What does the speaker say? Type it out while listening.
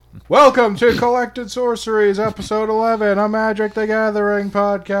Welcome to Collected Sorceries, episode 11, a Magic the Gathering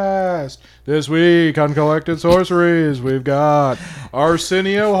podcast. This week on Collected Sorceries, we've got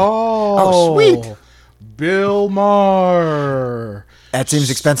Arsenio Hall. Oh, sweet. Bill Maher. That seems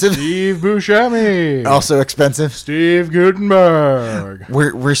expensive. Steve Buscemi. Also expensive. Steve Gutenberg.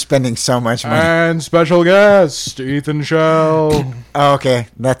 We're spending so much money. And special guest, Ethan Shell. Oh, okay,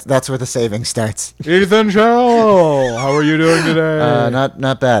 that's where the saving starts. Ethan Shell, how are you doing today?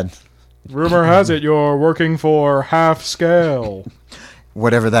 Not bad. Rumor has it you're working for Half Scale.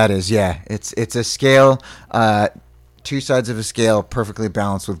 Whatever that is, yeah. It's a scale, two sides of a scale perfectly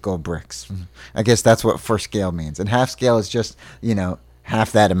balanced with gold bricks. I guess that's what for scale means. And half scale is just,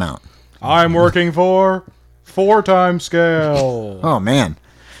 half that amount. I'm working for 4 times scale. Oh, man.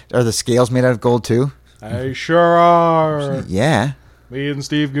 Are the scales made out of gold, too? They sure are. Yeah. Me and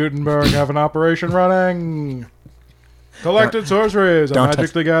Steve Gutenberg have an operation running. Collected Sorceries, a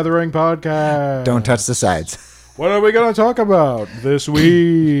Magic the Gathering podcast. Don't touch the sides. What are we going to talk about this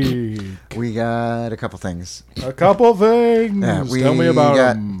week? We got a couple things. A couple things. Yeah, Tell me about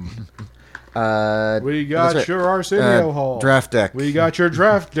them. We got right. your Arsenio Hall. Draft deck. We got your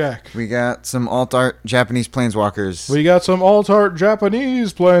draft deck. We got some alt art Japanese planeswalkers. We got some alt-art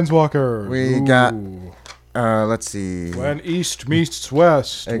Japanese planeswalkers. We got, let's see. When East meets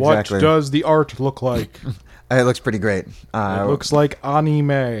West, Exactly. what does the art look like? It looks pretty great. It looks like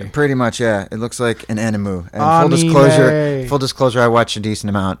anime. Pretty much, yeah. It looks like an anime. And Anime. full disclosure, I watch a decent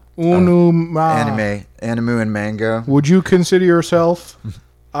amount of anime and manga. Would you consider yourself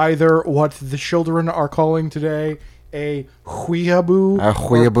either what the children are calling today a weeaboo? A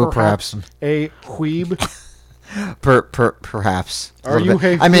weeaboo, perhaps. A weeb? Perhaps. Are you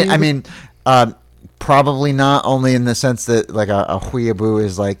a I mean, probably not. Only in the sense that like a weeaboo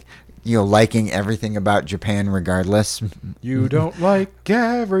is like liking everything about Japan regardless. You don't like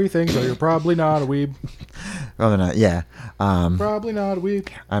everything, so you're probably not a weeb. Probably not. Yeah. Probably not a weeb.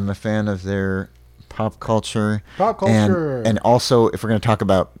 I'm a fan of their pop culture. Pop culture. And also, if we're going to talk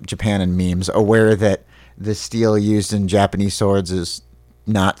about Japan and memes, aware that the steel used in Japanese swords is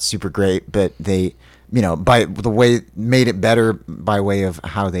not super great, but they, by the way, made it better by way of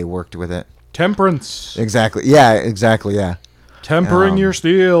how they worked with it. Temperance. Exactly. Yeah, exactly. Yeah. Tempering your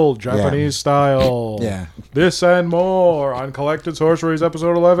steel, Japanese style. Yeah. This and more on Collected Sorceries,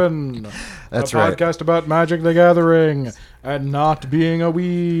 episode 11. That's a right. podcast about Magic the Gathering and not being a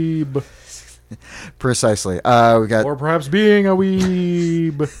weeb. Precisely. We got Or perhaps being a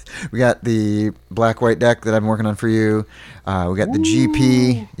weeb. we got the black-white deck that I'm working on for you. We got the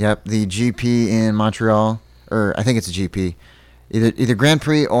GP. Yep, the GP in Montreal. Or I think it's a GP. Either Grand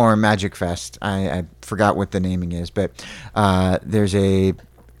Prix or Magic Fest. I forgot what the naming is, but there's a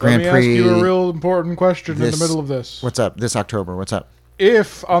Grand Let me Prix. ask you a real important question in the middle of this. What's up? This October. What's up?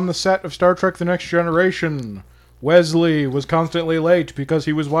 If on the set of Star Trek The Next Generation, Wesley was constantly late because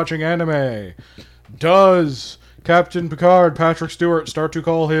he was watching anime, does Captain Picard, Patrick Stewart, start to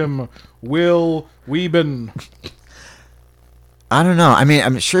call him Will Weeben? I don't know. I mean,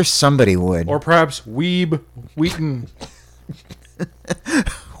 I'm sure somebody would. Or perhaps Weeb Wheaton?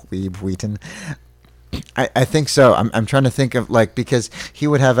 Weeb Wheaton. I think so. I'm trying to think of because he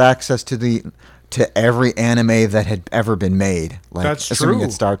would have access to every anime that had ever been made. That's assuming true.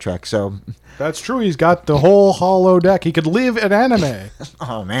 It's Star Trek. So That's true. He's got the whole holo deck. He could live in anime.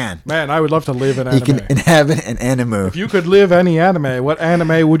 oh man, I would love to live in anime. he can inhabit an anime. If you could live any anime, what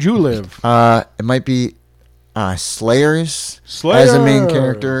anime would you live? It might be Slayers as a main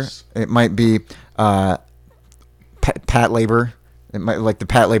character. It might be Pat Labor. It might like the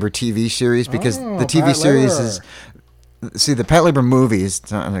Pat Labor TV series because the TV Pat series Labor. is. See, the Pat Labor movies,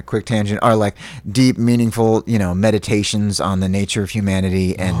 on a quick tangent, are like deep, meaningful, meditations on the nature of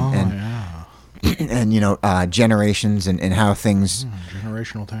humanity and generations and how things.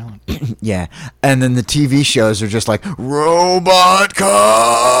 Generational talent. Yeah, and then the TV shows are just like Robot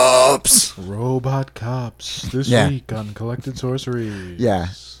Cops. Robot Cops this week on Collected Sorceries. Yeah,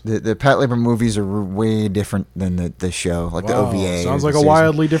 the Pat Labor movies are way different than the show, like the OVA. Sounds like a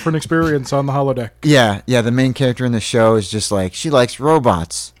wildly different experience on the holodeck. Yeah. The main character in the show is just like she likes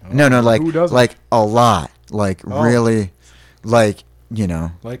robots. No, who doesn't? like a lot, really, like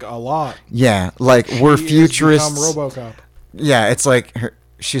Like a lot. Yeah, like we're futurists. RoboCop. Yeah, it's like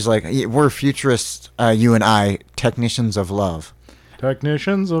she's like we're futurists. You and I, technicians of love.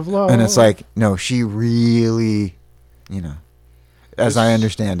 Technicians of love. And it's like no, she really, as I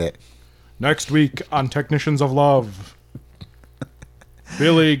understand it. Next week on Technicians of Love,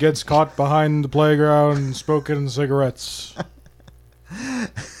 Billy gets caught behind the playground smoking cigarettes.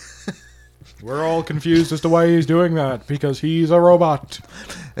 We're all confused as to why he's doing that, because he's a robot.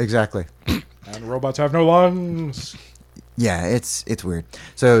 Exactly. And robots have no lungs. Yeah, it's weird.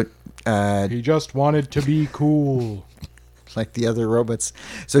 So, He just wanted to be cool. like the other robots.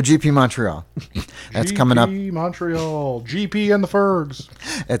 So GP Montreal. That's coming up. GP Montreal. GP and the Fergs.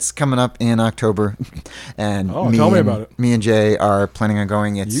 It's coming up in October. And tell me about it. Me and Jay are planning on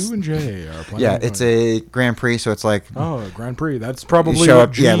going. It's You and Jay are playing. yeah, it's a Grand Prix, so it's like Grand Prix. That's you probably show what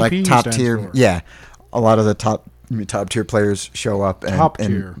up, yeah, like GP top stands tier. for. Yeah, a lot of the top tier players show up and, Top and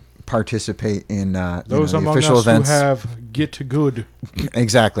tier. participate in Those the among official us events. who have Get Good.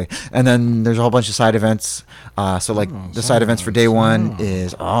 Exactly. And then there's a whole bunch of side events. So like the side events for day one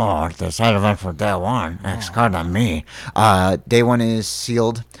is the side event for day one. Excuse me. Day one is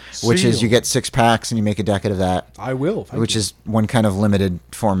sealed, which is you Sealed. get 6 packs and you make a deck out of that. I will. Which is one kind of limited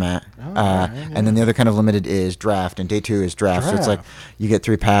format. And then the other kind of limited is draft, and day 2 is draft. So it's like Draft. you get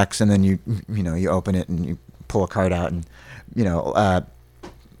 3 packs and then you open it and you pull a card out, and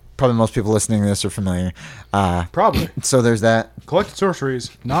probably most people listening to this are familiar. Probably. So there's that. Collected Sorceries,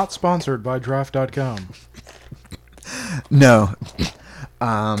 not sponsored by Draft.com. No.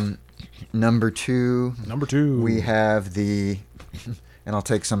 Number 2, Number 2. we have and I'll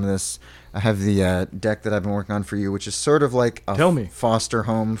take some of this. I have the deck that I've been working on for you, which is sort of like a Tell me. foster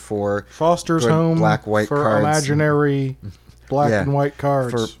home for Foster's good Home black-white for cards. imaginary black Yeah, and white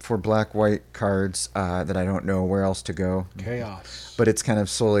cards. for black-white cards that I don't know where else to go. Chaos. But it's kind of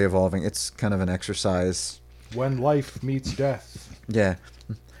slowly evolving. It's kind of an exercise. When life meets death. Yeah.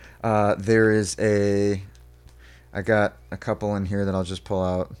 There is I got a couple in here that I'll just pull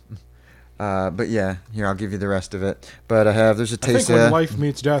out. But yeah, here, I'll give you the rest of it. But there's a I think taste when life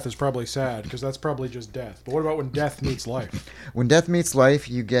meets death is probably sad, because that's probably just death. But what about when death meets life? When death meets life,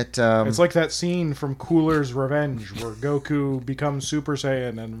 you get... It's like that scene from Cooler's Revenge, where Goku becomes Super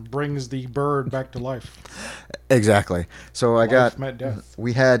Saiyan and brings the bird back to life. Exactly. So I Life met death.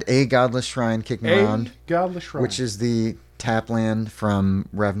 We had a Godless Shrine kicking around, A Godless Shrine. which is the tap land from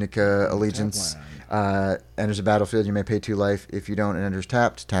Ravnica Allegiance. Enters a battlefield, you may pay 2 life. If you don't, it enters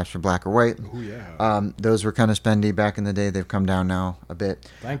tapped. Taps for black or white. Oh, yeah. Those were kind of spendy back in the day. They've come down now a bit.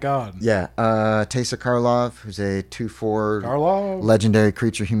 Thank God. Yeah. Teysa Karlov, who's a 2/4 Karlov. legendary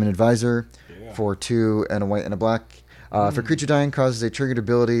creature human advisor Yeah. for 2 and a white and a black. For creature dying, causes a triggered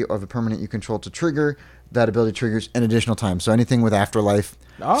ability of a permanent you control to trigger. That ability triggers an additional time. So anything with afterlife.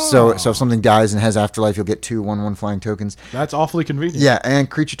 So if something dies and has afterlife, you'll get 2 1/1 flying tokens. That's awfully convenient. Yeah, and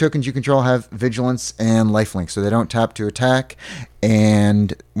creature tokens you control have vigilance and lifelink, so they don't tap to attack.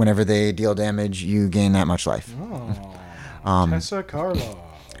 And whenever they deal damage, you gain that much life. Oh. Teysa Karlov.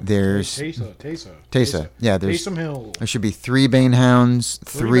 There's Teysa. Yeah, there's Taysom Hill. there should be 3 Banehounds,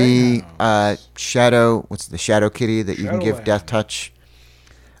 3 Banehounds. Shadow. What's the Shadow Kitty that you can give Shadowland. Death Touch?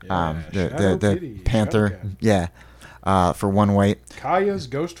 Yeah, The Shadow Kitty, Panther. Shadowcat. Yeah, for 1 white. Kaya's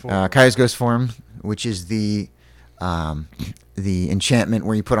Ghost Form. Kaya's Ghost Form, which is the enchantment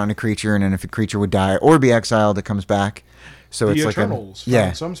where you put on a creature, and then if a creature would die or be exiled, it comes back. So the it's Eternals like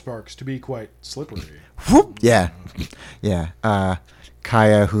found some sparks to be quite slippery. yeah.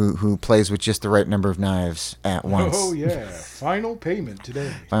 Kaya, who plays with just the right number of knives at once. Oh yeah, final payment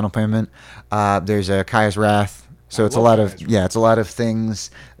today. Final payment. There's a Kaya's Wrath. So I it's a love lot of Kaya's it's a lot of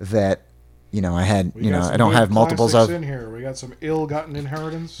things that I had. We got some I don't good have multiples classics of. in here. We got some ill-gotten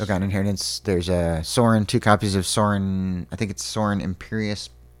inheritance. Got Inheritance. There's Sorin, 2 copies of Sorin. I think it's Sorin Imperious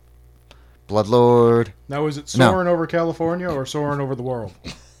Bloodlord. Now is it No. Soarin' over California or Soarin' over the world?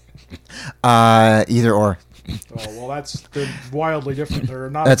 Either or. Oh well, they're wildly different. They're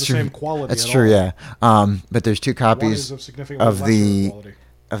not That's of the true. same quality. That's at true. all. Yeah. But there's 2 One copies is of significantly of lesser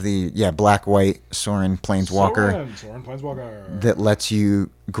the quality. black white Sorin Planeswalker Soarin' Planeswalker. that lets you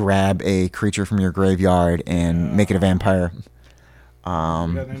grab a creature from your graveyard and make it a vampire. We got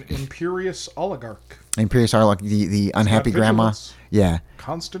an Imperious Oligarch. Imperious Arlock, the unhappy got grandma. vigilance. Yeah.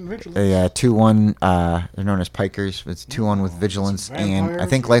 Constant vigilance. A 2/1. They're known as Pikers. It's 2/1 with vigilance Some and I vampires,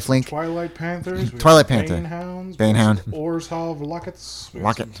 think we got some lifelink. Twilight Panthers. we Twilight got Panther. Banehounds. Banehound. Orzhov Lockets. we got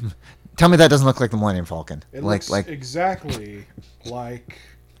Locket. some- Tell me that doesn't look like the Millennium Falcon. It like looks exactly like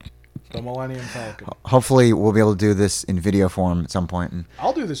the Millennium Falcon. hopefully we'll be able to do this in video form at some point. And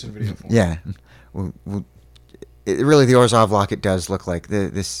I'll do this in video form. yeah, really the Orzhov Locket does look like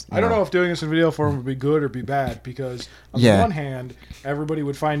this. I don't know if doing this in video form would be good or be bad, because on Yeah. the one hand, everybody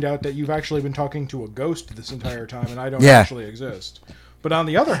would find out that you've actually been talking to a ghost this entire time and I don't Yeah. actually exist. But on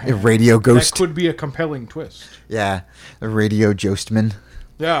the other hand, A radio ghost. that could be a compelling twist. Yeah, the radio Jostman.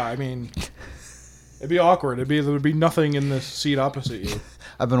 Yeah, I mean, it'd be awkward. There would be nothing in the seat opposite you.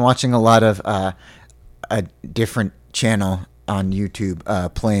 I've been watching a lot of a different channel on YouTube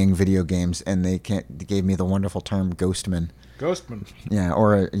playing video games, and they gave me the wonderful term Ghostman. Ghostman. Yeah,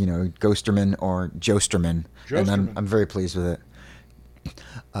 or Ghosterman or Josterman, and I'm very pleased with it.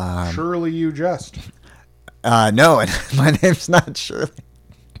 Surely you jest. No, my name's not Shirley.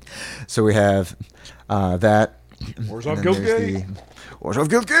 So we have that. Wars of Guildgate. Wars of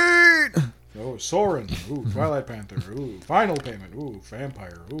Guildgate. Oh, Soren. Ooh, Twilight Panther. Ooh, Final Payment. Ooh,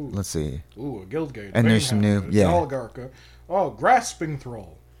 Vampire. Ooh. Let's see. Ooh, Guildgate. And there's some new, Oligarcha. Oh, Grasping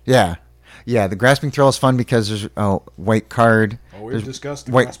Thrall. Yeah. Yeah, the Grasping Thrall is fun because there's white card. Oh, we've discussed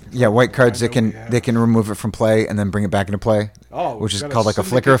the white, Grasping yeah, Thrall. white cards that they can remove it from play and then bring it back into play. Oh, which is called like a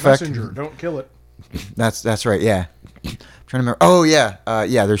flicker effect. Messenger. Don't kill it. That's right. Yeah. I'm trying to remember. Oh yeah,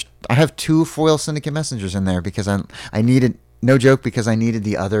 yeah. I have 2 foil Syndicate Messengers in there because I needed, no joke, because I needed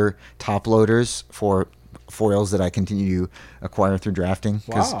the other top loaders for foils that I continue to acquire through drafting.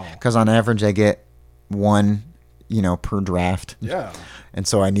 Wow. Because on average I get 1, per draft. Yeah. And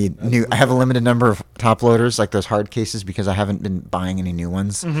so I have a limited number of top loaders, like those hard cases, because I haven't been buying any new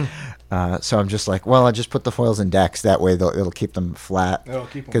ones. Mm-hmm. So I'm just like, well, I just put the foils in decks. That way it'll keep them flat. It'll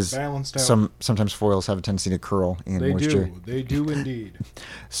keep them balanced out. Sometimes foils have a tendency to curl in moisture. They do indeed.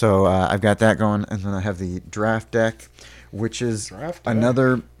 So I've got that going, and then I have the draft deck, which is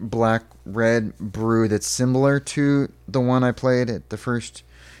another black-red brew that's similar to the one I played at the first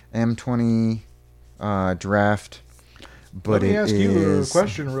M20 draft. But let me ask you a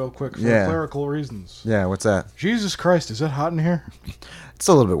question real quick for clerical reasons. Yeah, what's that? Jesus Christ, is it hot in here? It's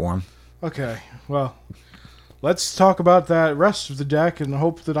a little bit warm. Okay, well, let's talk about that rest of the deck and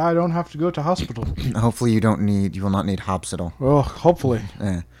hope that I don't have to go to hospital. Hopefully you will not need Hopsital. Well, hopefully.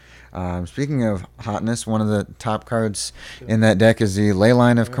 Yeah. Speaking of hotness, one of the top cards in that deck is the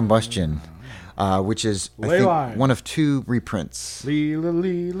Leyline of Combustion, which is, I think, one of 2 reprints. Because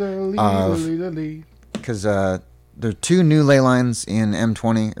there are 2 new ley lines in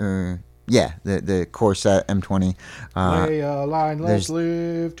M20, the core set M20. Ley a line, let's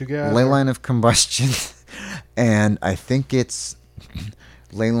live together. Leyline of Combustion, and I think it's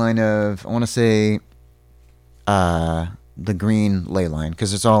Leyline of, I want to say, the green Leyline,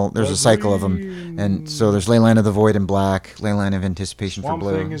 because there's a cycle of them, and so there's Leyline of the Void in black, Leyline of Anticipation for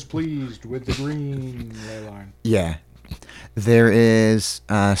blue. Swamp Thing is pleased with the green Leyline. Yeah. There is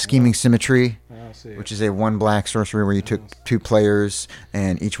Scheming Symmetry, which is a 1 black sorcery where you took 2 players,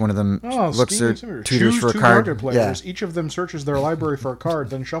 and each one of them looks their tutors for a card. Choose 2 players. Each of them searches their library for a card,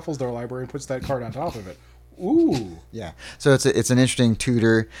 then shuffles their library and puts that card on top of it. Ooh. Yeah. So it's an interesting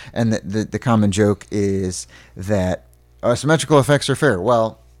tutor, and the common joke is that symmetrical effects are fair.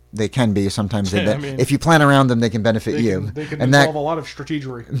 Well, they can be sometimes. If you plan around them, they can benefit you. They can involve a lot of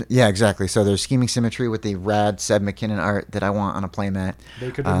strategery. Yeah, exactly. So there's Scheming Symmetry with the rad Seb McKinnon art that I want on a playmat.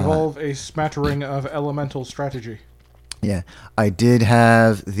 They could involve a smattering of elemental strategy. Yeah, I did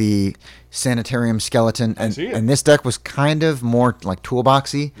have the Sanitarium Skeleton, and this deck was kind of more like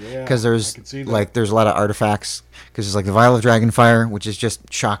toolboxy because there's a lot of artifacts. Because there's like the Vial of Dragonfire, which is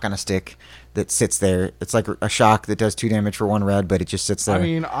just shock on a stick that sits there. It's like a shock that does 2 damage for 1 red, but it just sits there. I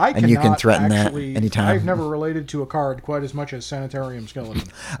mean, and you can threaten that anytime. I've never related to a card quite as much as Sanitarium Skeleton.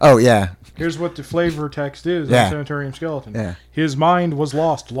 Oh yeah. Here's what the flavor text is on Sanitarium Skeleton. Yeah. His mind was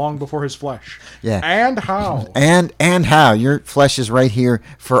lost long before his flesh. Yeah. And how? And how your flesh is right here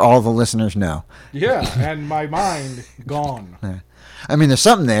for all the listeners know. Yeah, and my mind gone. Yeah. I mean, there's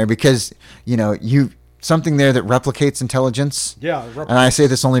something there because something there that replicates intelligence. Yeah, and I say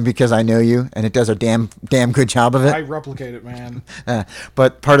this only because I know you, and it does a damn good job of it. I replicate it, man.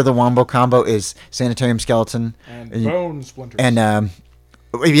 But part of the Wombo combo is Sanitarium Skeleton and Bone Splinters. And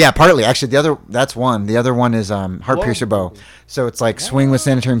partly actually. That's one. The other one is Heart Piercer Bow. So it's like swing with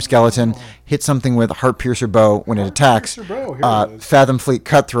Sanitarium Skeleton, hit something with Heart Piercer Bow when it attacks. Fathom Fleet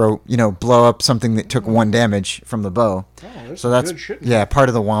Cutthroat, blow up something that took 1 damage from the bow. So that's good shit in here. Part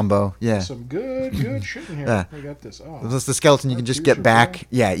of the Wombo. Yeah, there's some good shit in here. We got this. This the skeleton you can just get back. Bow.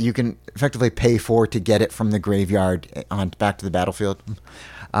 Yeah, you can effectively pay for to get it from the graveyard on back to the battlefield.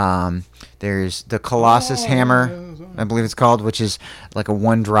 There's the Colossus Hammer, I believe it's called, which is like a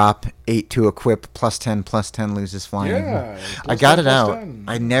 1-drop 8 to equip +10/+10 loses flying. Yeah, I got it out. 10.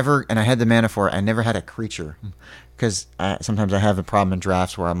 I had the mana for it. I never had a creature. Because sometimes I have a problem in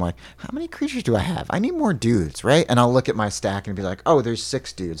drafts where I'm like, how many creatures do I have? I need more dudes, right? And I'll look at my stack and be like, oh, there's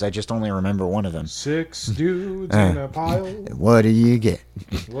 6 dudes. I just only remember one of them. 6 dudes in a pile. What do you get?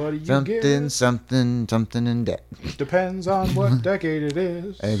 What do you get? Something in debt. Depends on what decade it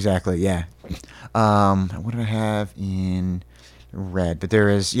is. Exactly, yeah. What do I have in red? But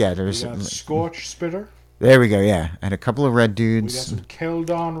there's Scorch Spitter. There we go. Yeah, I had a couple of red We got dudes. some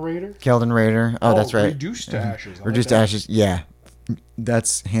Keldon Raider. Keldon Raider. Oh, that's right. Reduced to ashes. I like Reduced that. ashes. Yeah,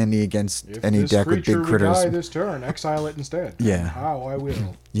 that's handy against If any this deck with creature big critters. would die this turn, exile it instead. Yeah. How I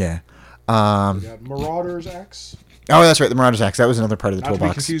will. Yeah. We got Marauder's Axe. Oh, that's right. The Marauder's Axe. That was another part of the Not to be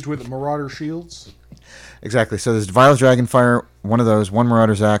toolbox. confused with Marauder Shields. Exactly. So there's Vile Dragonfire, one of those, one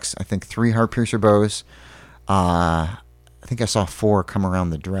Marauder's Axe, I think 3 Heartpiercer bows. I think I saw 4 come around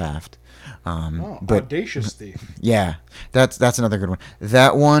the draft. But Audacious Thief. yeah, that's another good one.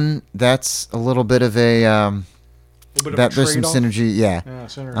 That one, that's a little bit of a Little bit that of a there's some trade-off. synergy. Yeah. Yeah,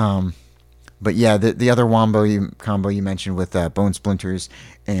 synergy. But yeah, the other combo you mentioned with Bone Splinters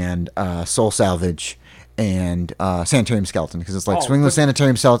and Soul Salvage and Sanitarium Skeleton, because it's like Oh, swing with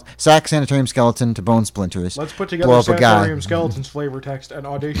sack Sanitarium Skeleton to Bone Splinters. Let's put blow together up a guy. Sanitarium Skeleton's flavor text and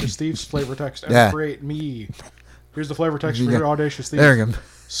Audacious Thief's flavor text and Yeah. create me. Here's the flavor text for Yeah. your Audacious Thief. There we go.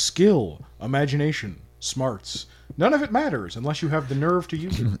 Skill, imagination, smarts. None of it matters unless you have the nerve to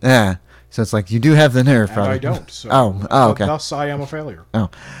use it. And Yeah. So it's like you do have the nerve, probably. I don't. So okay. Thus, I am a failure. Oh,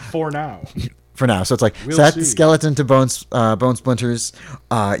 For now. for now. So it's like We'll sack see. Skeleton to Bone Splinters.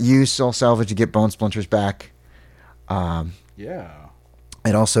 Use Soul Salvage to get Bone Splinters back. Yeah.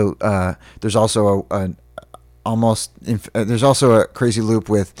 And also, there's also there's also a crazy loop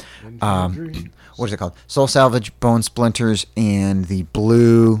with what is it called? Soul Salvage, Bone Splinters, and the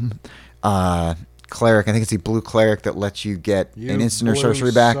blue cleric. I think it's the blue cleric that lets you get You an instant or blue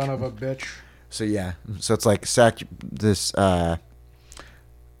sorcery back. Son of a bitch. So yeah, so it's like sack this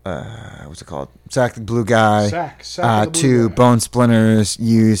what's it called? Sack the blue guy. Sack the blue to guy. Bone Splinters.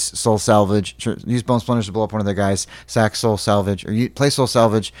 Use Soul Salvage. Use Bone Splinters to blow up one of their guys. Sack Soul Salvage, or play Soul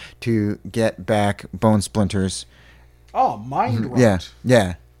Salvage to get back Bone Splinters. Oh, Mind Rot.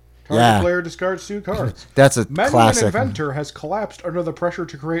 Yeah. Target player discards 2 cards. That's a Many classic. an inventor has collapsed under the pressure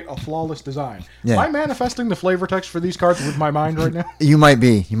to create a flawless design. Yeah. Am I manifesting the flavor text for these cards with my mind right now? You might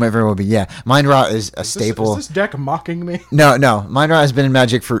be. You might very well be. Yeah. Mind Rot is a staple. Is this deck mocking me? No. Mind Rot has been in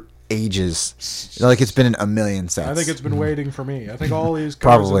Magic for ages. Like it's been in a million sets. I think it's been waiting for me. I think all these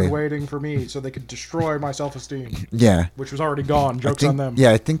cards have Probably. been waiting for me so they could destroy my self-esteem, Yeah. which was already gone. Jokes on them.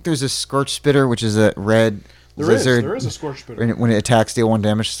 Yeah, I think there's a Scorch Spitter, which is a red lizard. There is a Scorch Spitter. When it attacks, deal 1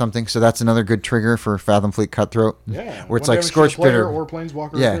 damage to something. So that's another good trigger for Fathom Fleet Cutthroat. Yeah. Where it's one like damage to the Scorch player Spitter. or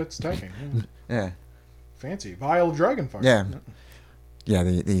Planeswalker Yeah. that's attacking. Yeah. Yeah. Fancy. Vile Dragonfire. Yeah. Yeah,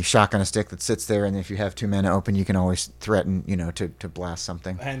 the shock on a stick that sits there, and if you have 2 mana open, you can always threaten, to blast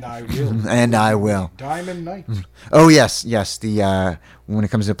something. And I will. And I will. Diamond Knight. Oh yes. The when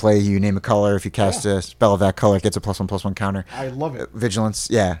it comes to play, you name a color. If you cast a spell of that color, it gets a +1/+1 counter. I love it. Vigilance.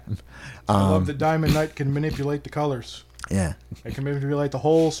 Yeah. I love that Diamond Knight can manipulate the colors. Yeah. It can manipulate the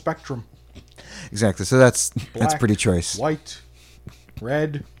whole spectrum. Exactly. So that's Black, pretty choice. White,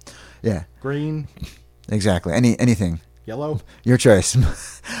 red, Yeah. green, Exactly. Anything. yellow. Your choice.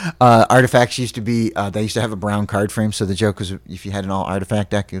 Artifacts used to be they used to have a brown card frame, so the joke was if you had an all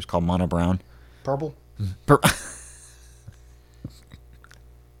artifact deck, it was called mono brown. Purple,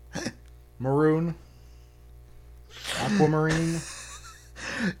 maroon, aquamarine,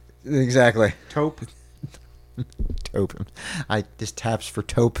 Exactly. taupe. Taupe. I just taps for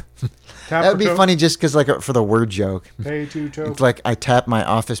taupe. Tap That for would be taupe. funny just because for the word joke. Pay to taupe. It's like I tap my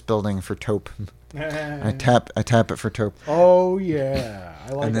office building for taupe. I tap it for taupe. Oh yeah,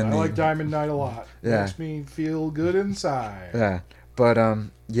 I like And it. then I the- like Diamond Knight a lot. Yeah. Makes me feel good inside. Yeah. But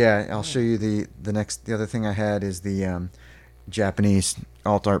yeah, I'll show you the other thing I had is the Japanese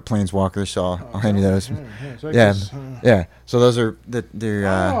alt art planeswalkers, so I'll hand you those. So I Yeah, guess, yeah. So those are they're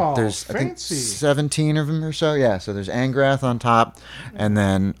Oh, there's I think fancy. 17 of them or so. Yeah. So there's Angrath on top, and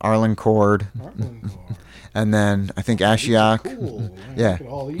then Arlen Cord, Heartland Core. and then I think These are Ashiok. Cool. Man, Yeah. Look at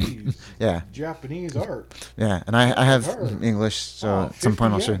all these Yeah, Japanese art. yeah. And I have Hard. English, so Oh, at some 50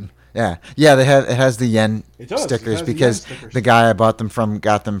 point I'll show. yen. Yeah, it has the yen It does. It stickers has the yen because stickers. the guy I bought them from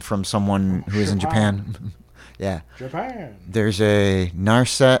got them from someone who was in Japan. Japan. Yeah. Japan. There's a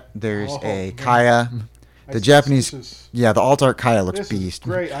Narset. There's Oh, a man. Kaya. I The see- Japanese. This is, Yeah, the alt art Kaya looks this beast. is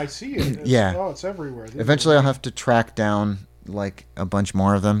great. I see it. It's, Yeah. Oh, it's everywhere. These Eventually, are- I'll have to track down like a bunch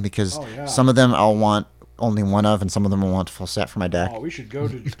more of them because Oh, yeah. some of them I'll want only one of, and some of them I'll want a full set for my deck. Oh, we should go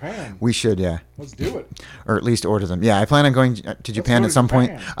to Japan. We should, yeah, Let's do it. or at least order them. Yeah, I plan on going to Japan go at to some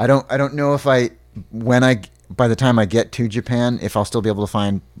point. Japan. I don't know if by the time I get to Japan, if I'll still be able to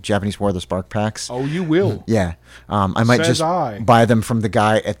find Japanese War of the Spark packs. Oh, you will. Yeah, I might Says just I. buy them from the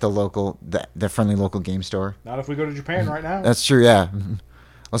guy at the friendly local game store. Not if we go to Japan right now. That's true. Yeah,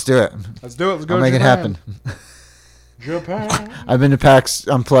 let's do it. Let's do it. Let's go I'll to make it Japan. happen. Japan. I've been to PAX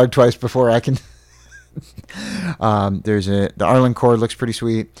Unplugged twice before. I can. The Arlen Cord looks pretty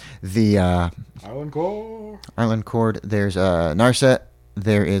sweet. The Island Core. Arlen Cord. There's Narset.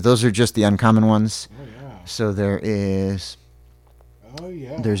 Those are just the uncommon ones. Oh yeah. So there is. Oh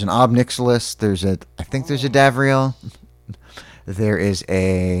yeah. There's an Obnixilis. I think there's a Davriel. There is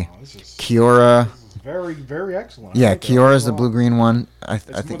a This is Kiora. very, very excellent. I Yeah, like that Kiora's a the lot. blue-green one. I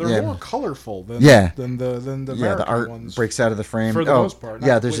They're think more colorful than Yeah. than the the American art ones. breaks out of the frame. For the most part, not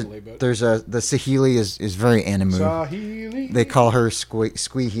yeah, completely, but- the Sahili is very animu. Sahili. They call her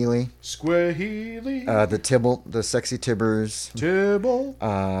Squeehili. Squahili. The Tibble, the sexy Tibbers. Tibble.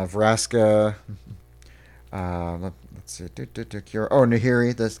 Vraska. Let's see. Kiora. Oh,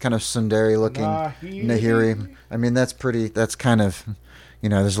 Nahiri. That's kind of tsundere looking. Nahiri. I mean, that's pretty. That's kind of,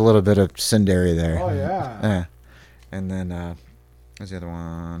 there's a little bit of tsundere there. Oh yeah. Yeah. And then, where's the other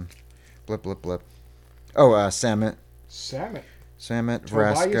one? Blip, blip, blip. Oh, Samet. Samet.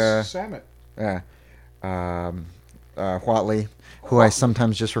 Vraska. Samet. Yeah. Huatley, who I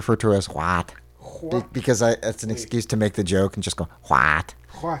sometimes just refer to as Huat. Because it's an excuse to make the joke and just go, Huat.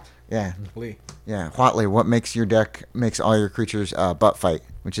 What? Yeah. Lee. Yeah. Huatley, what makes your deck, makes all your creatures butt fight,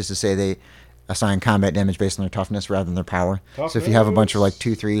 which is to say they assign combat damage based on their toughness rather than their power. So if you have a bunch of like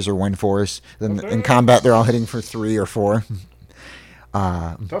 2/3s or 1/4s, then in combat they're all hitting for 3 or 4.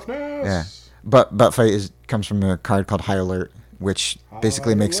 Toughness. Yeah. But butt fight comes from a card called High Alert, which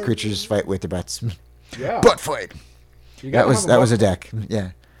basically makes Alert. creatures fight with their butts. Yeah. Butt fight. You That gotta was have a butt- deck.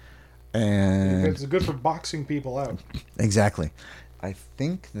 Yeah. And It's good for boxing people out. exactly. I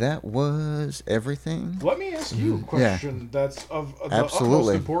think that was everything. Let me ask you a question that's of the Absolutely.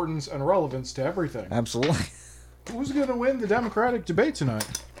 utmost importance and relevance to everything. Absolutely. Who's going to win the Democratic debate tonight?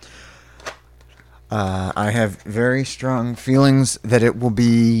 I have very strong feelings that it will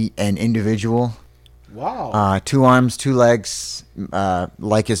be an individual. Wow. 2 arms, 2 legs,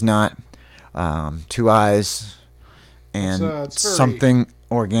 like as not, 2 eyes, and it's very- something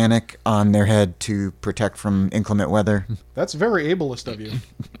organic on their head to protect from inclement weather. That's very ableist of you.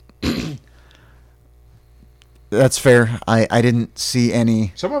 That's fair. I didn't see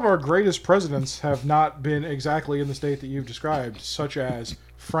any. Some of our greatest presidents have not been exactly in the state that you've described, such as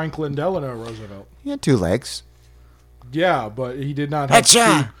Franklin Delano Roosevelt. He had 2 legs. Yeah, but he did not have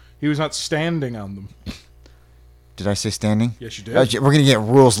Achha! he was not standing on them. Did I say standing? Yes, you did. We're gonna get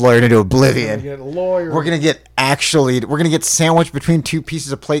rules lawyered into oblivion. Get a lawyer. We're gonna get sandwiched between 2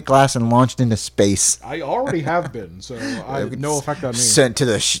 pieces of plate glass and launched into space. I already have been, so I no effect on me. Sent to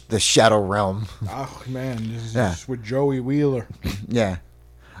the shadow realm. Oh man, this is Yeah. just with Joey Wheeler. Yeah.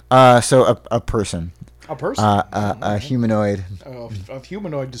 So a person, A person, a humanoid. of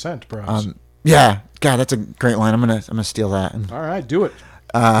humanoid descent, perhaps. Yeah. God, that's a great line. I'm gonna steal that. All right, do it.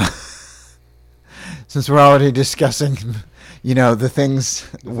 Since we're already discussing, the things.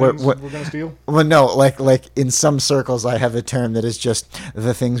 We're gonna steal. Well, no, like in some circles, I have a term that is just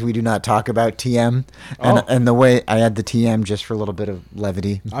the things we do not talk about. TM, and the way I add the TM just for a little bit of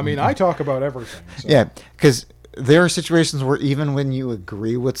levity. I mean, I talk about everything. So. Yeah, because there are situations where even when you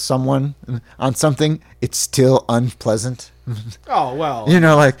agree with someone on something, it's still unpleasant. Oh well.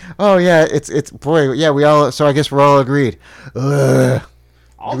 Like, oh yeah, it's boy, yeah, we all. So I guess we're all agreed. Ugh.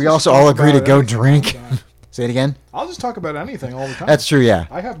 I'll We just also talk all agree to about go anything all drink. the time. Say it again. I'll just talk about anything all the time. That's true. Yeah,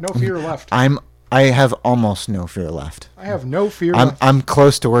 I have no fear left. I have almost no fear left. I have no fear I'm left. I'm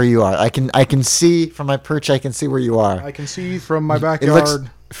close to where you are. I can see from my perch. I can see where you are. I can see from my It backyard. looks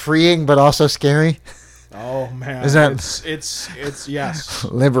freeing, but also scary, Oh man, Is that- it's yes.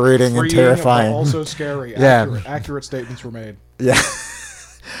 liberating, and Freeing, terrifying. but also scary. Yeah. Accurate statements were made. Yeah.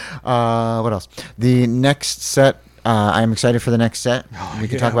 What else? The next set. I'm excited for the next set. We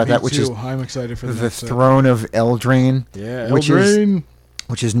can talk about me that, which is too. I'm excited for the next set. Throne of Eldraine. Yeah, which Eldraine.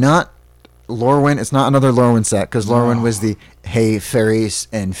 which is not Lorwyn. It's not another Lorwyn set because Lorwyn was the hey fairies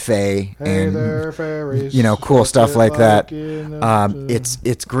and fae Hey and there, fairies. cool What's stuff it like that. in the-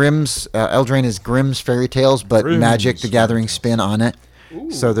 It's Grimm's. Eldraine is Grimm's fairy tales, but Grimm's Magic the Gathering fairy tales. spin on it.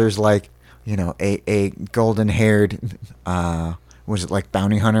 Ooh. So there's like a golden haired. Was it like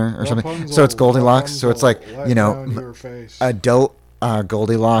bounty hunter or something? Rapunzel, So it's Goldilocks. So it's like Rapunzel, let down your face. adult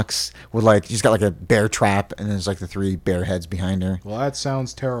Goldilocks with she's got like a bear trap and there's like the 3 bear heads behind her. Well, that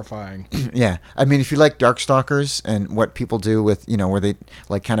sounds terrifying. Yeah, I mean if you like Darkstalkers and what people do with where they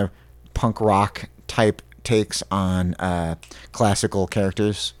like kind of punk rock type takes on classical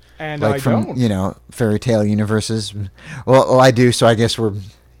characters. And Like I from don't. fairy tale universes. Well, I do, so I guess we're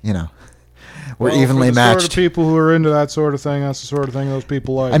we're Well, evenly for the matched. Sort of people who are into that sort of thing, that's the sort of thing those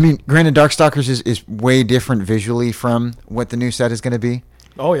people like. I mean, granted, Darkstalkers is way different visually from what the new set is going to be.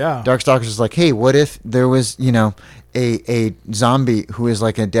 Oh yeah. Darkstalkers is like, hey, what if there was, a zombie who is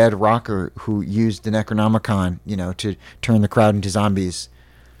like a dead rocker who used the Necronomicon, to turn the crowd into zombies.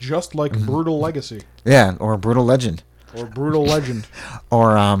 Just like Brutal Legacy. Yeah, or Brutal Legend. Or Brutal Legend.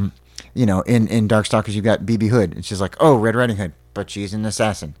 Or, in Darkstalkers, you've got BB Hood. It's just like, oh, Red Riding Hood, but she's an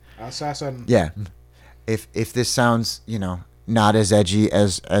assassin. Assassin. Yeah. If this sounds, not as edgy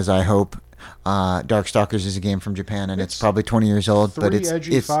as I hope, Darkstalkers is a game from Japan, and it's probably 20 years old, but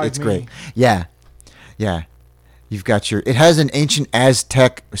it's great. Yeah. Yeah. You've got it has an ancient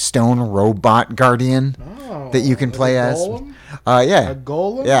Aztec stone robot guardian that you can play as. Golem? Yeah. A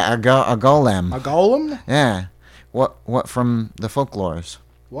golem? Yeah, a golem. A golem? Yeah. What from the folklores?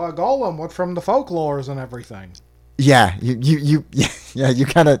 Well, a golem. What from the folklores and everything? Yeah. You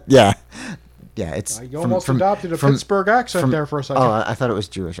kind of, yeah. Yeah, it's you almost adopted a Pittsburgh accent there for a second. Oh, I thought it was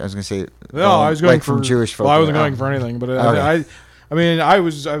Jewish. I was going to say no. I was going for from Jewish folklore. Well, I wasn't going for anything, but okay. I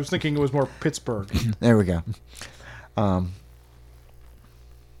was thinking it was more Pittsburgh. There we go. But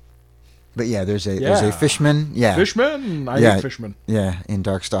yeah, there's a fishman. Yeah, fishman. I hate fishmen. Yeah, in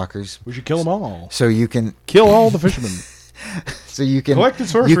Darkstalkers, we should kill them all. So you can kill all the fishermen. So you can Collected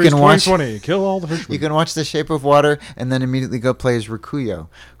Sorceries 2020. Kill all the fishermen. You can watch The Shape of Water and then immediately go play as Rikuyo,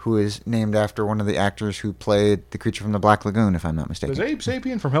 who is named after one of the actors who played the creature from the Black Lagoon, if I'm not mistaken. Does Abe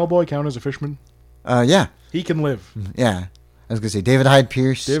Sapien from Hellboy count as a fisherman? Yeah. He can live. Yeah. I was going to say David Hyde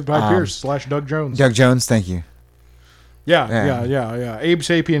Pierce. David Hyde Pierce / Doug Jones. Doug Jones, thank you. Yeah. Abe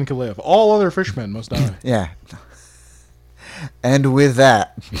Sapien can live. All other fishmen must die. Yeah. And with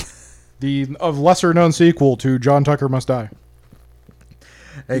that, the lesser known sequel to John Tucker Must Die.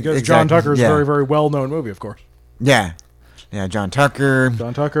 Because exactly. John Tucker is a very, very well known movie, of course. Yeah. Yeah, John Tucker.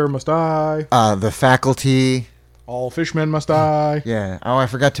 John Tucker Must Die. The Faculty. All Fishmen Must Die. Yeah. Oh, I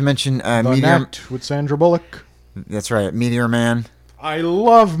forgot to mention The Meteor. Net with Sandra Bullock. That's right, Meteor Man. I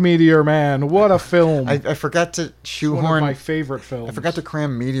love Meteor Man. What a film. I forgot to shoehorn. One of my favorite films. I forgot to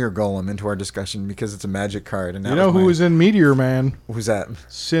cram Meteor Golem into our discussion because it's a magic card. And you know who was in Meteor Man? Who's that?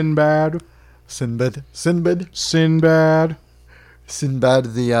 Sinbad. Sinbad,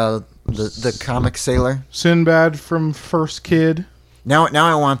 the comic sailor. Sinbad from First Kid. Now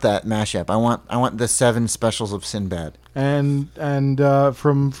I want that mashup. I want the 7 specials of Sinbad. And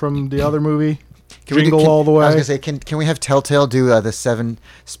from the other movie. Jingle All the Way. I was going to say, can we have Telltale do the 7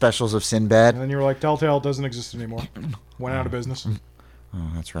 specials of Sinbad? And then you were like, Telltale doesn't exist anymore. Went out of business.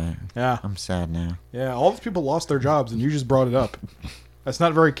 Oh, that's right. Yeah. I'm sad now. Yeah, all these people lost their jobs, and you just brought it up. That's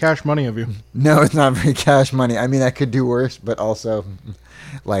not very cash money of you. No, it's not very cash money. I mean, I could do worse, but also,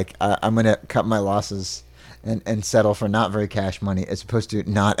 I'm going to cut my losses and settle for not very cash money as opposed to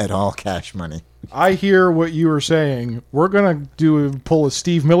not at all cash money. I hear what you were saying. We're going to pull a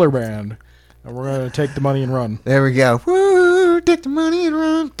Steve Miller Band. And we're going to take the money and run. There we go. Woo! Take the money and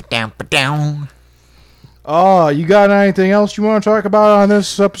run. Ba-down. Oh, you got anything else you want to talk about on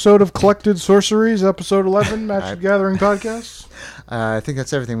this episode of Collected Sorceries, episode 11, Magic the Gathering Podcast? I think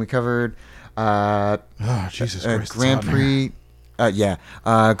that's everything we covered. Jesus Christ. Grand Prix.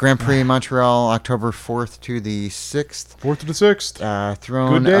 Grand Prix Montreal, October 4th to the 6th. 4th to the 6th.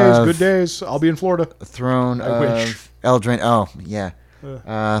 Throne good days. I'll be in Florida. Throne of Eldraine. Oh, yeah.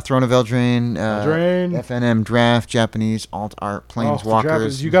 Throne of Eldraine, FNM Draft, Japanese alt art,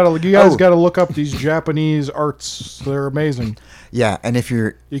 Planeswalkers. You guys gotta look up these Japanese arts. They're amazing. Yeah, and if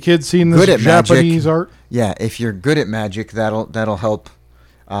you kids seen this Japanese art? Yeah, if you're good at Magic, that'll help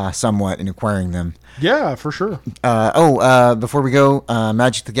somewhat in acquiring them. Yeah, for sure. Before we go,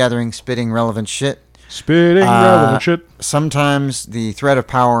 Magic the Gathering, spitting relevant shit. Relevant shit. Sometimes the threat of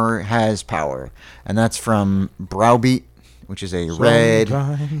power has power, and that's from Browbeat, which is a red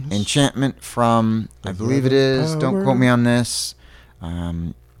enchantment from, I believe it is, don't quote me on this,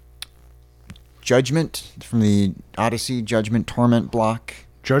 Judgment from the Odyssey Judgment Torment block.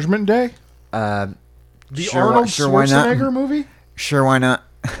 Judgment Day? The Arnold Schwarzenegger movie? Sure, why not?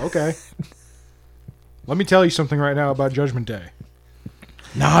 Okay. Let me tell you something right now about Judgment Day.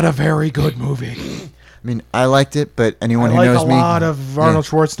 Not a very good movie. I mean, I liked it, but anyone who knows me... I like a lot of Arnold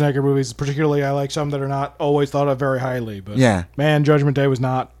Schwarzenegger movies. Particularly, I like some that are not always thought of very highly. But man, Judgment Day was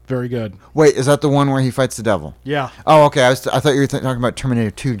not very good. Wait, is that the one where he fights the devil? Yeah. Oh, okay. I thought you were talking about Terminator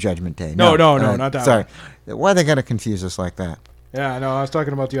 2 Judgment Day. No, not that one. Sorry. Why they got to confuse us like that? Yeah, no, I was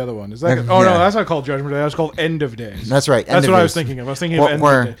talking about the other one. Is that? No, that's not called Judgment Day. That's called End of Days. That's right. That's what I was thinking of. I was thinking of End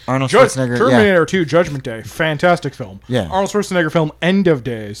of Days. Arnold Schwarzenegger. Terminator 2 Judgment Day. Fantastic film. Yeah. Arnold Schwarzenegger film End of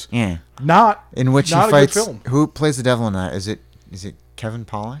Days. Yeah. Not in which not he fights. A good film. Who plays the devil in that? Is it Kevin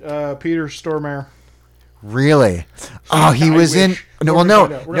Pollak? Peter Stormare. Really? Oh, he was in. No. We're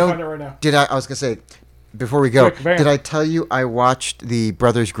gonna find out right now. I was gonna say, before we go, Quick, Van. did I tell you I watched the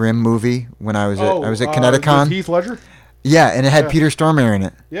Brothers Grimm movie when I was at with Connecticut? Heath Ledger? Yeah, and it had Yeah. Peter Stormare in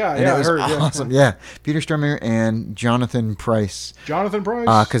it. Yeah, and yeah, it was I heard. awesome. Yeah. Peter Stormare and Jonathan Pryce. Jonathan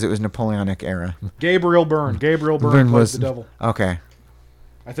Pryce. Because it was Napoleonic era. Gabriel Byrne. Gabriel Byrne Byrne plays was the devil. Okay.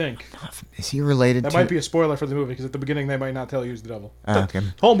 I think. Is he related That to? might be a spoiler for the movie because at the beginning they might not tell you who's the devil. Okay.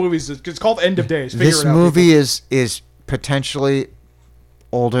 The whole movie's it's called End of Days. Figure This it out, movie people. is potentially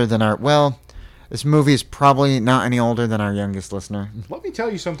older than our. Well, this movie is probably not any older than our youngest listener. Let me tell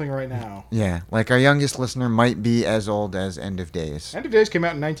you something right now. Yeah, like our youngest listener might be as old as End of Days. End of Days came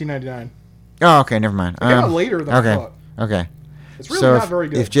out in 1999. Oh, okay, never mind. It came out later than okay, I thought. okay. It's really So not very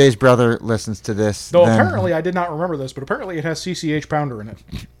good. if Jay's brother listens to this, Though then... apparently I did not remember this, but apparently it has CCH Pounder in it.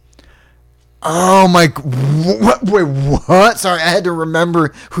 Oh my! What? Wait, what? Sorry, I had to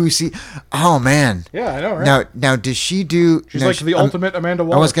remember who she. Oh man. Yeah, I know, right? Now, does she do? She's now, like the ultimate Amanda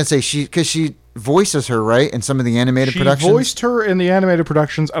Waller. I was gonna say because she voices her right in some of the animated She productions. voiced her in the animated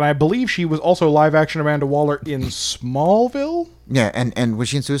productions, and I believe she was also live action Amanda Waller in Smallville. Yeah, and was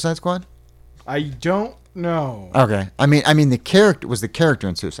she in Suicide Squad? I don't know. Okay, I mean the character was the character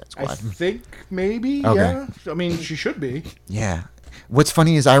in Suicide I Squad. think maybe. Okay. Yeah. I mean, she should be. Yeah. What's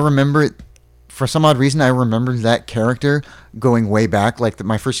funny is I remember it. For some odd reason, I remember that character going way back. Like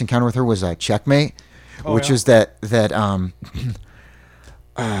my first encounter with her was Checkmate, which yeah. was that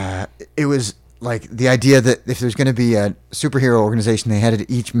it was like the idea that if there's going to be a superhero organization, they had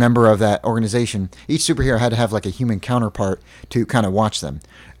each member of that organization, each superhero had to have like a human counterpart to kind of watch them,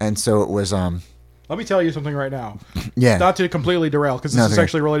 and so it was Let me tell you something right now. yeah. Not to completely derail, because this No, is okay.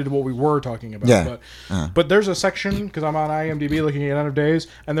 actually related to what we were talking about. Yeah. But there's a section, because I'm on IMDb looking at End of Days,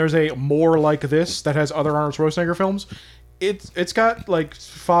 and there's a More Like This that has other Arnold Schwarzenegger films. It's got like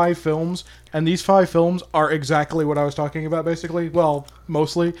 5 films, and these 5 films are exactly what I was talking about, basically. Well,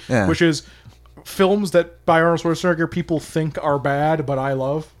 mostly. Yeah. Which is films that by Arnold Schwarzenegger people think are bad, but I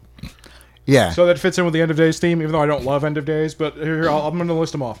love. Yeah. So that fits in with the End of Days theme, even though I don't love End of Days. But here, I'm going to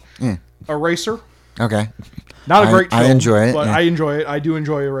list them off. Yeah. Eraser. Okay. Not a great film. I enjoy it, But yeah. I enjoy it. I do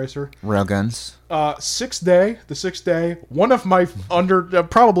enjoy Eraser. Railguns. Sixth Day. The Sixth Day. One of my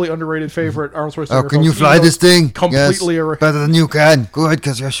probably underrated favorite Arnold Schwarzenegger Oh, can you films, fly even though this thing? Completely yes. Better than you can. Good,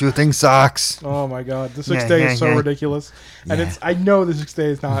 because your shooting sucks. Oh my god, The Sixth Yeah, Day yeah, is so yeah. ridiculous, and Yeah. I know The Sixth Day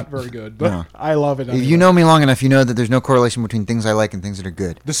is not very good, but No. I love it. If Anyway. you know me long enough, you know that there's no correlation between things I like and things that are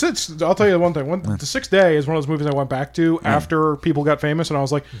good. The Sixth. I'll tell you one thing. The Sixth Day is one of those movies I went back to after people got famous, and I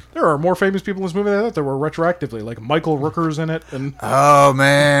was like, there are more famous people in this movie than I thought there were retroactively. Like Michael Rooker's in it, and Oh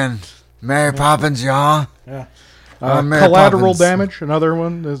man, Mary Poppins, y'all. yeah. Mary Collateral Poppins. Damage, another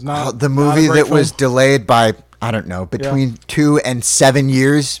one is not The not a movie great that was film. delayed by I don't know between 2 and 7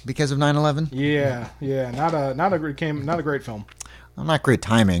 years because of 9/11. Yeah, not a great film. Well, not great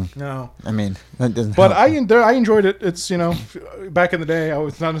timing. No. I mean, that doesn't. But help. I enjoyed it. It's back in the day,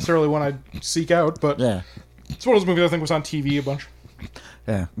 it's not necessarily one I'd seek out, but Yeah, it's one of those movies I think was on TV a bunch.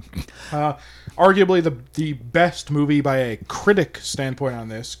 yeah. Arguably the best movie by a critic standpoint on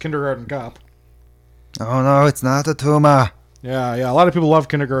this, Kindergarten Cop. Oh no, it's not a tumor. Yeah. A lot of people love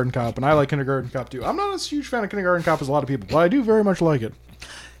Kindergarten Cop, and I like Kindergarten Cop too. I'm not as huge fan of Kindergarten Cop as a lot of people, but I do very much like it.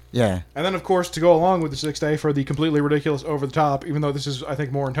 Yeah. And then, of course, to go along with the Sixth Day for the completely ridiculous over the top, even though this is, I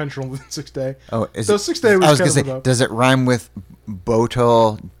think, more intentional than Sixth Day. Oh, is So it? Sixth Day was I was kind gonna of say, about- does it rhyme with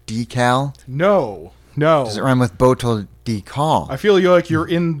Botol decal? No. Does it rhyme with Botol decal? I feel you're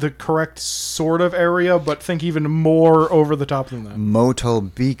in the correct sort of area, but think even more over the top than that. Motel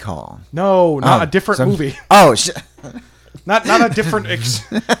becal. No, not Oh, a different so- movie. Oh, Not a different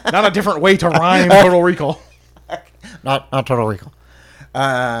not a different way to rhyme Total Recall. not Total Recall.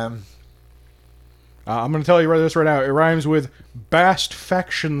 I'm going to tell you this right now. It rhymes with Bast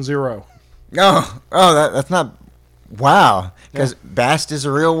Faction Zero. That's not. Wow, because Bast is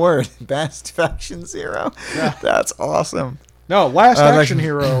a real word. Bast Faction Zero. Yeah. That's awesome. No, Last like- Action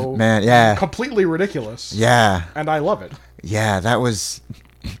Hero. Man, yeah. Completely ridiculous. Yeah, And I love it. yeah. That was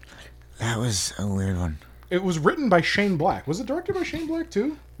a weird one. It was written by Shane Black. Was it directed by Shane Black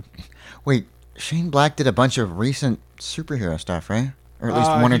too? Wait, Shane Black did a bunch of recent superhero stuff, right? Or at least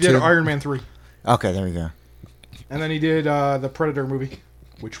one he or did two. Iron Man 3. Okay, there we go. And then he did the Predator movie,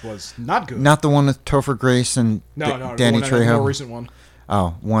 which was not good. Not the one with Topher Grace and No, Danny the more Trejo. recent one.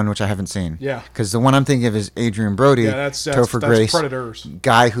 Oh, one which I haven't seen. Yeah. Because the one I'm thinking of is Adrian Brody. Yeah, that's Topher Grace, Predators.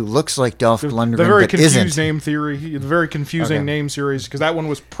 guy who looks like Dolph Lundgren The very but confused isn't. name theory, the very confusing Okay. name series, because that one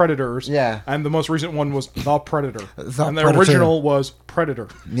was Predators. Yeah. And the most recent one was The Predator. The and the Predator. original was Predator.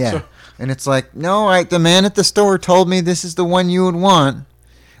 Yeah. So, And it's like, no, the man at the store told me this is the one you would want.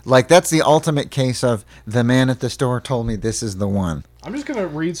 Like, that's the ultimate case of the man at the store told me this is the one. I'm just going to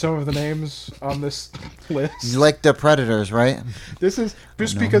read some of the names on this list. You like the Predators, right? This is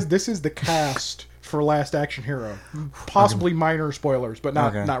just because this is the cast for Last Action Hero. Possibly minor spoilers, but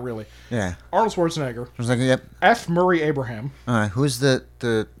not really. Yeah. Arnold Schwarzenegger. I was like, yep. F. Murray Abraham. Who's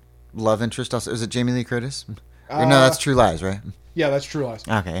the love interest? Also, is it Jamie Lee Curtis? No, that's True Lies, right? Yeah, that's True Lies.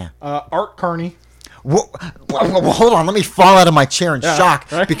 Okay, yeah. Art Carney. Well, hold on. Let me fall out of my chair in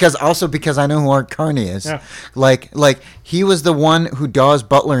shock right? because I know who Art Carney is. Yeah. Like he was the one who Dawes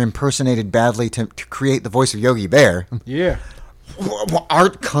Butler impersonated badly to create the voice of Yogi Bear. Yeah.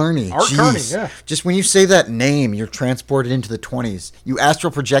 Art Carney. Art Jeez. Carney, yeah. Just when you say that name, you're transported into the 20s. You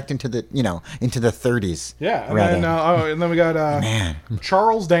astral project into the 30s. Yeah, and then we got Man.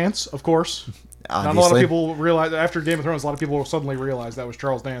 Charles Dance, of course. Not a lot of Obviously. people realize after Game of Thrones. A lot of people suddenly realized that was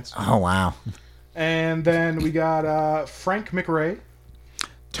Charles Dance. Oh wow. And then we got Frank McRae,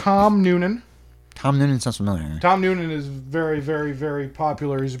 Tom Noonan. Tom Noonan sounds familiar. Tom Noonan is very, very, very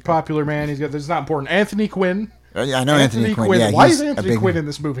popular. He's a popular man. This is not important. Anthony Quinn. Yeah, I know Anthony Quinn. Yeah, Why he's is Anthony Quinn in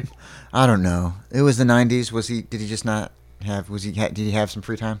this movie? I don't know. It was the 90s. Was he? Did he just not have? Did he have some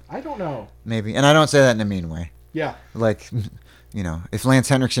free time? I don't know. Maybe. And I don't say that in a mean way. Yeah. Like, if Lance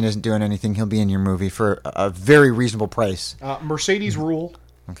Henriksen isn't doing anything, he'll be in your movie for a very reasonable price. Mercedes Rule.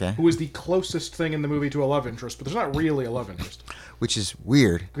 Okay. Who is the closest thing in the movie to a love interest, but there's not really a love interest. Which is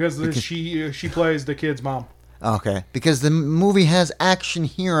weird. Because she plays the kid's mom. Okay. Because the movie has action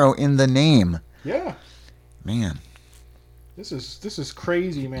hero in the name. Yeah. Man. This is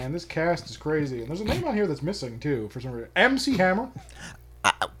crazy, man. This cast is crazy. And there's a name on here that's missing, too, for some reason. MC Hammer.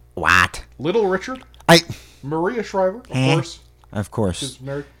 What? Little Richard. Maria Shriver, of course. Of course. She's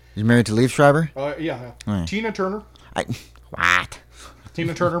married. You're married to Liev Schreiber? Yeah. Right. Tina Turner. What?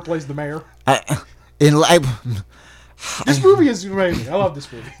 Tina Turner plays the mayor. This movie is amazing. I love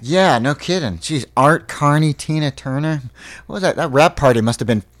this movie. Yeah, no kidding. Jeez, Art Carney, Tina Turner. What was that? That rap party must have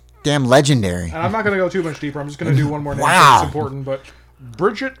been damn legendary. And I'm not going to go too much deeper. I'm just going to do one more name. Wow. It's important, but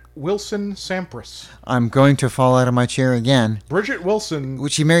Bridget Wilson Sampras. I'm going to fall out of my chair again. Bridget Wilson.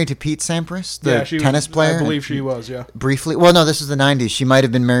 Was she married to Pete Sampras, the tennis player? I believe she was, yeah. Briefly. Well, no, this is the 90s. She might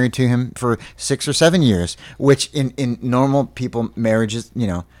have been married to him for 6 or 7 years, which in normal people marriages,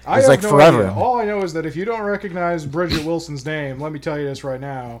 is like forever. Idea. All I know is that if you don't recognize Bridget Wilson's name, let me tell you this right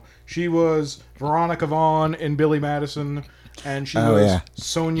now. She was Veronica Vaughn in Billy Madison, and she was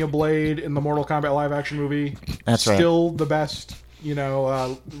Sonya Blade in the Mortal Kombat live-action movie. That's right. Still the best, what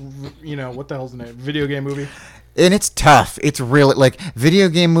the hell's the name? Video game movie. And it's tough. It's really, video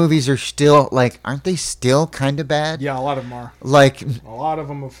game movies are still, aren't they still kind of bad? Yeah, a lot of them are. A lot of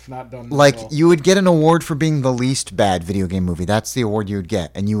them have not done well. You would get an award for being the least bad video game movie. That's the award you would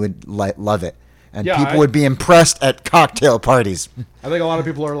get, and you would love it. And people would be impressed at cocktail parties. I think a lot of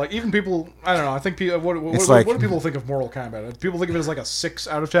people are even people, I don't know, I think people, what do people think of Mortal Kombat? People think of it as a 6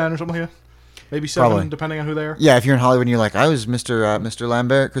 out of 10 or something like that? Maybe 7, probably. Depending on who they are. Yeah, if you're in Hollywood and you're like, I was Mr.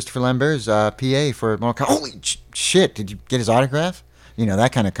 Lambert, Christopher Lambert's PA for Mortal Kombat. Holy shit, did you get his autograph?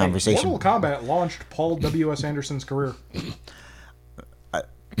 That kind of conversation. Mortal Kombat launched Paul W.S. Anderson's career.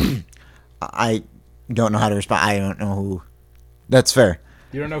 I don't know how to respond. I don't know who. That's fair.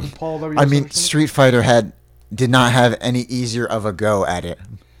 You don't know who Paul W.S. Anderson is? Street Fighter did not have any easier of a go at it.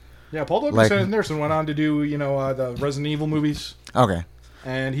 Yeah, Paul W.S. Anderson went on to do, the Resident Evil movies. Okay.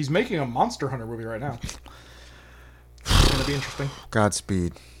 And he's making a Monster Hunter movie right now. It's going to be interesting.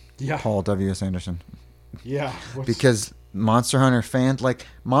 Godspeed. Yeah. Paul W.S. Anderson. Yeah. Because Monster Hunter fans,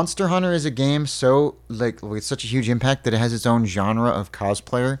 Monster Hunter is a game so, with such a huge impact that it has its own genre of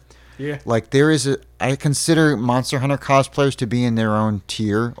cosplayer. Yeah. I consider Monster Hunter cosplayers to be in their own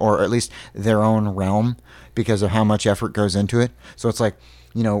tier, or at least their own realm, because of how much effort goes into it. So it's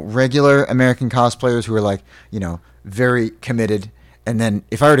regular American cosplayers who are very committed. And then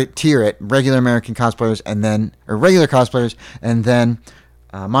if I were to tier it, regular American cosplayers regular cosplayers, and then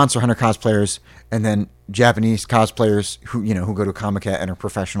Monster Hunter cosplayers, and then Japanese cosplayers who go to Comic-Con and are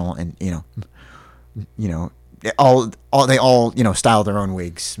professional, and they all style their own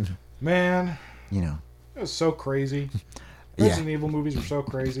wigs. Man, it was so crazy. Resident Evil movies were so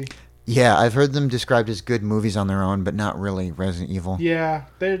crazy. Yeah, I've heard them described as good movies on their own, but not really Resident Evil. Yeah,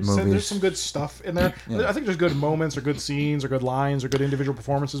 there's some good stuff in there. Yeah. I think there's good moments, or good scenes, or good lines, or good individual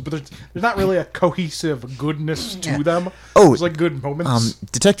performances, but there's not really a cohesive goodness to them. Oh, there's good moments.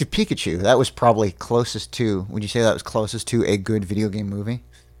 Detective Pikachu, that was probably closest to. Would you say that was closest to a good video game movie?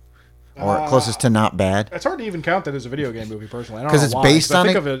 Or closest to not bad? It's hard to even count that as a video game movie, personally. Because it's based on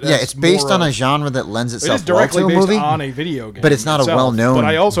it's based on a genre that lends itself well to a movie. It is directly based on a video game, but it's not itself, a well-known. But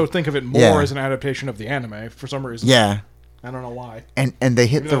I also think of it more as an adaptation of the anime for some reason. Yeah, I don't know why. And they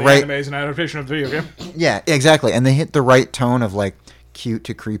hit the right. right. Anime is an adaptation of the video game. Yeah, exactly, and they hit the right tone of cute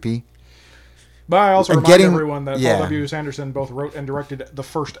to creepy. But I also And remind everyone that yeah. Paul W. Sanderson both wrote and directed the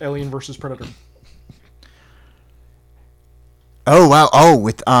first Alien vs. Predator. Oh wow! Oh,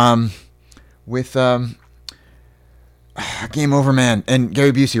 with Game Over Man and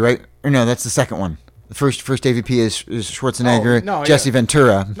Gary Busey, right? Or no, that's the second one. The first AVP is Schwarzenegger, Oh, no, Jesse yeah.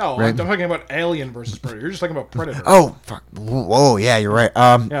 Ventura. No, right? I'm talking about Alien vs. Predator. You're just talking about Predator. Oh, fuck. Whoa, yeah, you're right.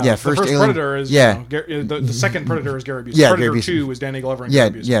 the first Alien, Predator is yeah, the second Predator is Gary Busey. Yeah, Predator Gary Busey. 2 is Danny Glover and yeah,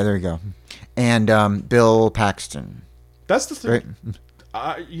 Gary Busey. yeah. There you go. And Bill Paxton, That's the thing.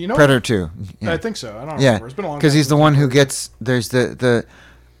 right? You know, Predator 2. Yeah. I think so. I don't Yeah, remember. It's been a long time. because he's the since one I've who heard. gets. There's the.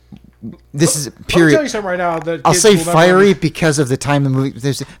 This is Let me period. tell you something right now. That I'll kids say will never fiery understand. because of the time the movie.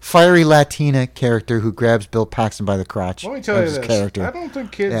 There's a fiery Latina character who grabs Bill Paxton by the crotch. Let me tell of you his this. character. I don't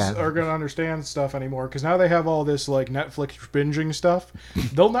think kids Yeah. are going to understand stuff anymore because now they have all this like Netflix binging stuff.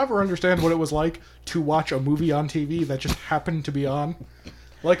 They'll never understand what it was like to watch a movie on TV that just happened to be on.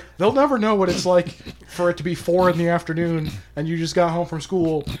 Like, they'll never know what it's like for it to be 4 p.m. and you just got home from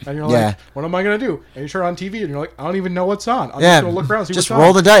school and you're like, Yeah. what am I going to do? And you turn on TV and you're like, I don't even know what's on. I'm Yeah, just going to look around and see just what's roll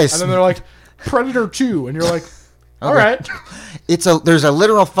on. the dice. And then they're like, Predator 2. And you're like, all Okay. right. There's a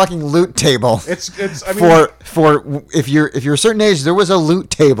literal fucking loot table. I mean, for if you're a certain age, there was a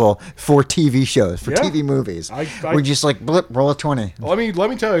loot table for TV shows, for Yeah. TV movies. I- We just like blip, roll a 20. let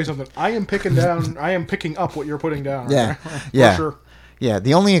me tell you something. I am picking up what you're putting down. Right Yeah, now. For yeah, sure. yeah.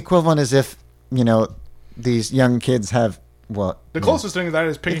 The only equivalent is if these young kids have The closest thing to that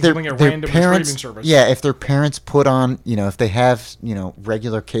is picking their, something at their random parents, streaming service. yeah, if their parents put on, if they have,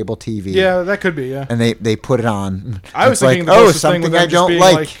 regular cable TV, Yeah, that could be, yeah. and they put it on. I was it's thinking like, the closest thing with something them I just don't being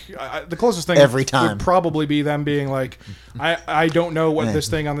like. the closest thing Every time. would probably be them being like, I don't know what this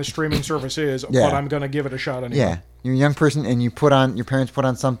thing on the streaming service is, Yeah. but I'm going to give it a shot anyway. Yeah, you're a young person and your parents put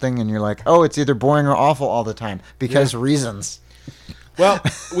on something and you're like, oh, it's either boring or awful all the time because reasons. Well,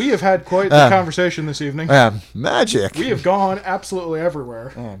 we have had quite the conversation this evening. Magic. We have gone absolutely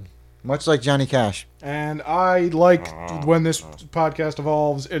everywhere. Much like Johnny Cash. And I like when this podcast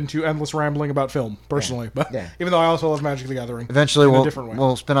evolves into endless rambling about film, personally. But Yeah. even though I also love Magic the Gathering. Eventually, in a different way.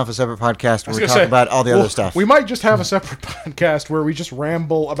 we'll spin off a separate podcast where we gonna talk say, about all the well, other stuff. We might just have a separate podcast where we just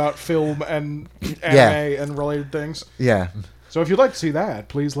ramble about film and anime and related things. Yeah, So if you'd like to see that,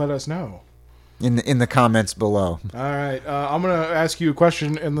 please let us know. in the comments below. All right. I'm going to ask you a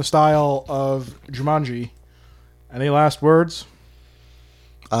question in the style of Jumanji. Any last words?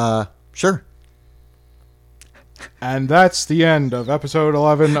 Sure. And that's the end of episode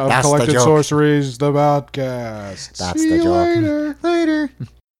 11 of That's the Collected joke. Sorceries, the podcast. That's See the you joke. later. Later.